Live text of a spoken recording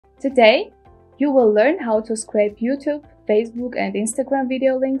Today, you will learn how to scrape YouTube, Facebook and Instagram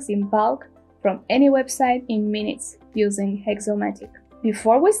video links in bulk from any website in minutes using Hexomatic.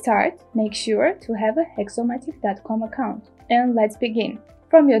 Before we start, make sure to have a hexomatic.com account. And let's begin.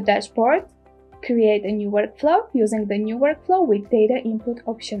 From your dashboard, create a new workflow using the New Workflow with Data Input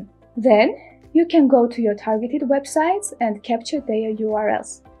option. Then, you can go to your targeted websites and capture their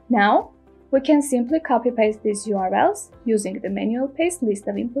URLs. Now, we can simply copy-paste these URLs using the Manual Paste List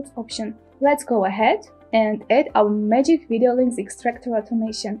of Inputs option. Let's go ahead and add our magic video links extractor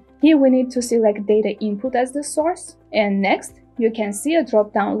automation. Here we need to select data input as the source, and next you can see a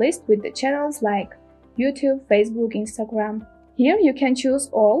drop-down list with the channels like YouTube, Facebook, Instagram. Here you can choose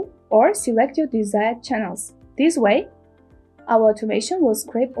all or select your desired channels. This way, our automation will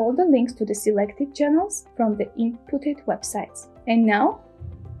scrape all the links to the selected channels from the inputted websites. And now,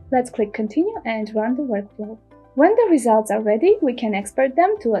 let's click Continue and run the workflow. When the results are ready, we can export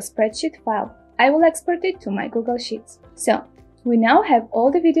them to a spreadsheet file. I will export it to my Google Sheets. So, we now have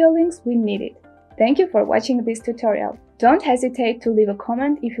all the video links we needed. Thank you for watching this tutorial. Don't hesitate to leave a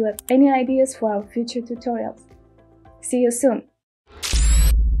comment if you have any ideas for our future tutorials. See you soon!